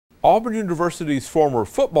Auburn University's former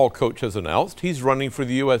football coach has announced he's running for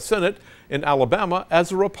the U.S. Senate in Alabama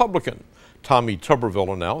as a Republican. Tommy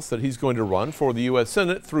Tuberville announced that he's going to run for the U.S.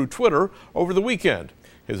 Senate through Twitter over the weekend.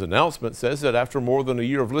 His announcement says that after more than a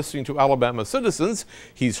year of listening to Alabama citizens,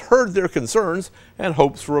 he's heard their concerns and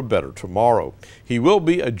hopes for a better tomorrow. He will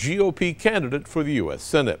be a GOP candidate for the U.S.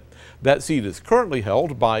 Senate. That seat is currently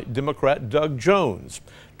held by Democrat Doug Jones.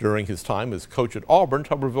 During his time as coach at Auburn,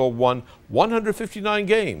 Tuberville won 159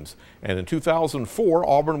 games, and in 2004,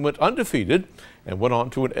 Auburn went undefeated and went on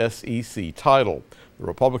to an SEC title. The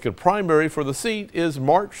Republican primary for the seat is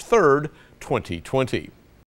March 3rd, 2020.